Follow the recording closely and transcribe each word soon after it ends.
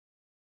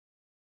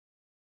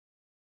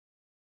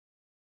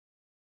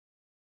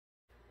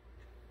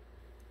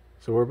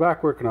So we're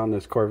back working on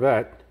this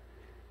Corvette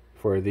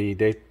for the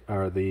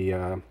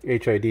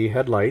HID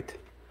headlight.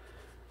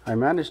 I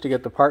managed to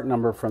get the part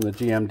number from the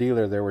GM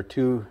dealer. There were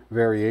two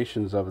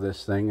variations of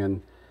this thing,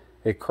 and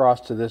it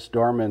crossed to this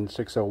Dorman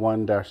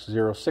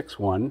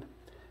 601-061,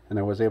 and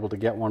I was able to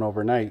get one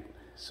overnight.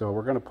 So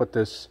we're going to put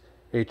this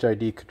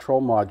HID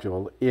control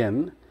module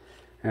in,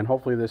 and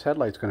hopefully this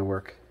headlight's going to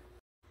work.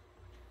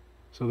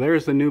 So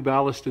there's the new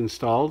ballast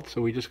installed,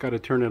 so we just got to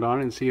turn it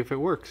on and see if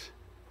it works.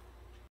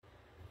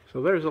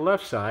 So there's the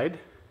left side,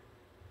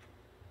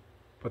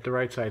 but the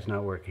right side's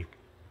not working.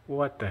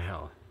 What the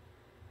hell?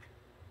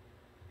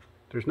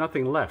 There's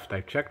nothing left.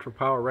 I've checked for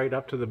power right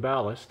up to the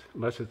ballast,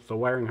 unless it's the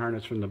wiring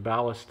harness from the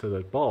ballast to the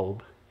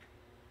bulb.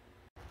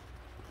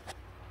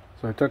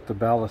 So I took the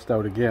ballast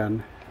out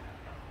again,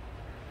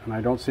 and I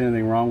don't see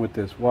anything wrong with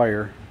this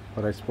wire,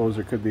 but I suppose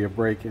there could be a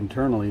break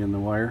internally in the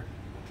wire.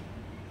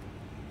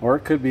 Or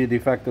it could be a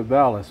defective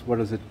ballast. What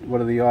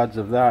are the odds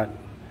of that?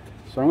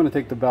 So I'm going to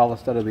take the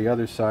ballast out of the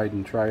other side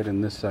and try it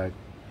in this side.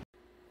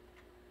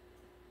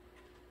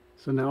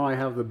 So now I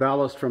have the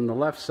ballast from the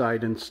left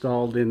side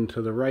installed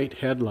into the right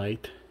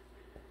headlight,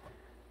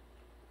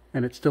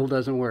 and it still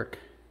doesn't work.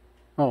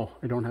 Oh,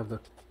 I don't have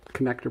the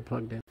connector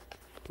plugged in.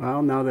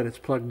 Well, now that it's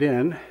plugged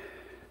in,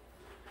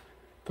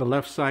 the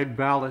left side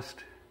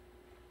ballast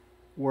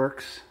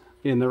works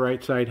in the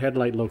right side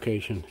headlight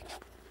location.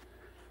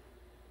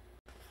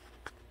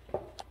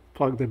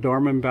 Plug the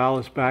Dorman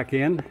ballast back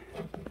in,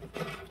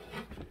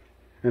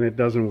 and it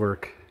doesn't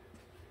work.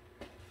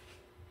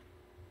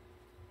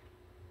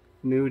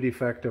 New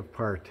defective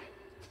part.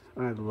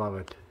 I love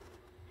it.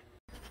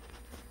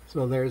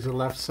 So there's the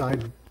left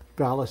side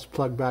ballast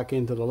plugged back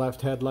into the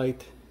left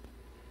headlight.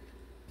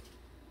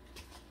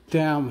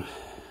 Damn.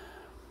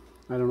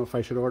 I don't know if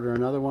I should order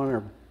another one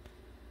or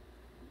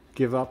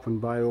give up and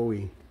buy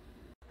OE.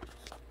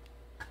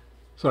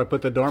 So I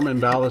put the Dorman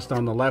ballast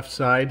on the left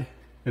side,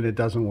 and it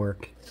doesn't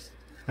work.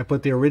 I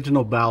put the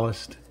original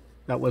ballast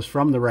that was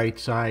from the right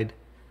side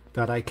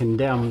that I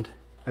condemned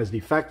as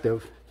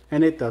defective,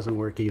 and it doesn't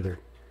work either.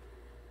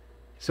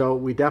 So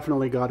we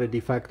definitely got a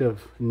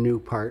defective new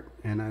part,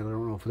 and I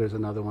don't know if there's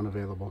another one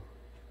available.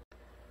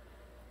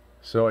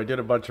 So I did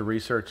a bunch of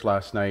research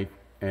last night,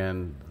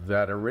 and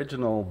that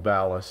original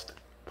ballast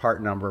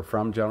part number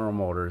from General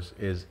Motors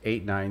is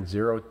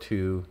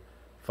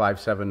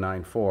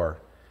 89025794.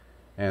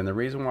 And the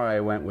reason why I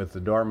went with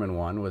the Dorman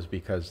one was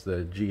because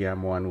the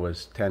GM one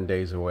was 10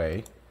 days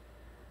away.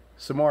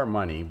 Some more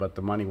money, but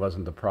the money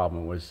wasn't the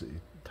problem, it was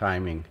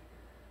timing.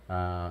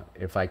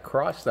 If I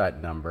cross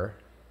that number,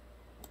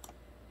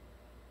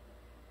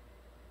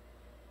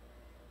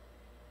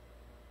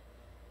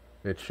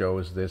 it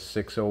shows this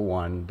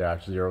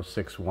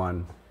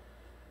 601-061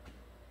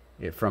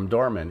 from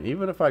Dorman.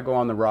 Even if I go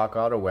on the Rock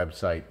Auto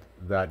website,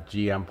 that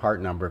GM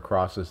part number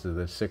crosses to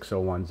the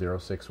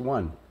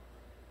 601-061.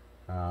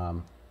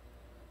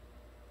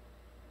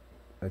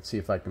 Let's see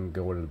if I can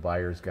go to the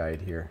buyer's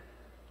guide here.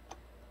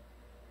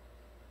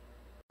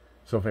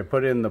 So if I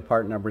put in the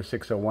part number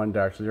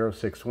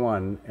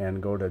 601-061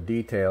 and go to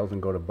details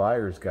and go to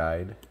buyer's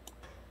guide,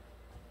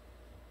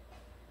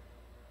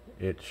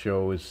 it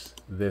shows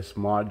this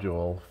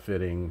module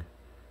fitting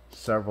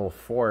several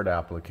Ford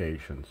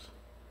applications.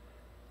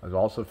 It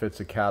also fits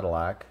a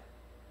Cadillac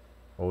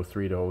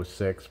 03 to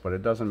 06, but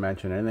it doesn't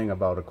mention anything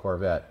about a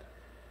Corvette.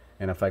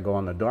 And if I go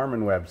on the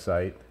Dorman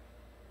website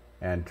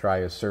and try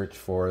a search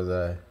for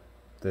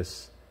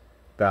this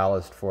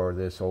ballast for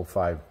this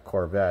 05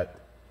 Corvette,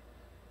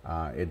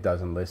 it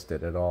doesn't list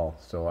it at all.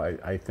 So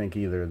I think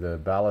either the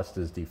ballast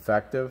is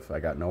defective.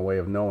 I got no way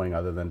of knowing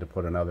other than to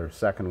put another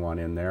second one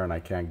in there, and I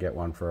can't get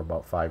one for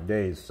about 5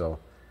 days. So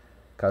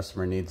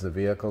customer needs the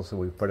vehicle, so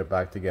we put it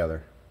back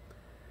together.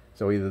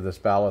 So either this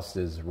ballast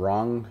is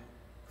wrong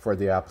for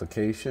the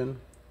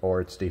application or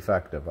it's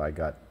defective. I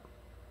got,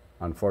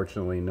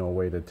 unfortunately, no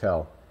way to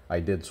tell. I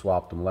did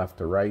swap them left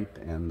to right,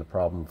 and the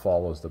problem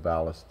follows the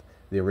ballast.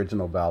 The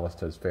original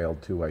ballast has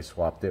failed too. I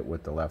swapped it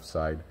with the left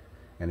side,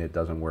 and it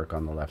doesn't work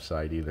on the left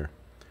side either.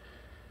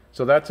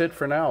 So that's it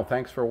for now.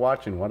 Thanks for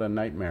watching. What a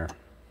nightmare.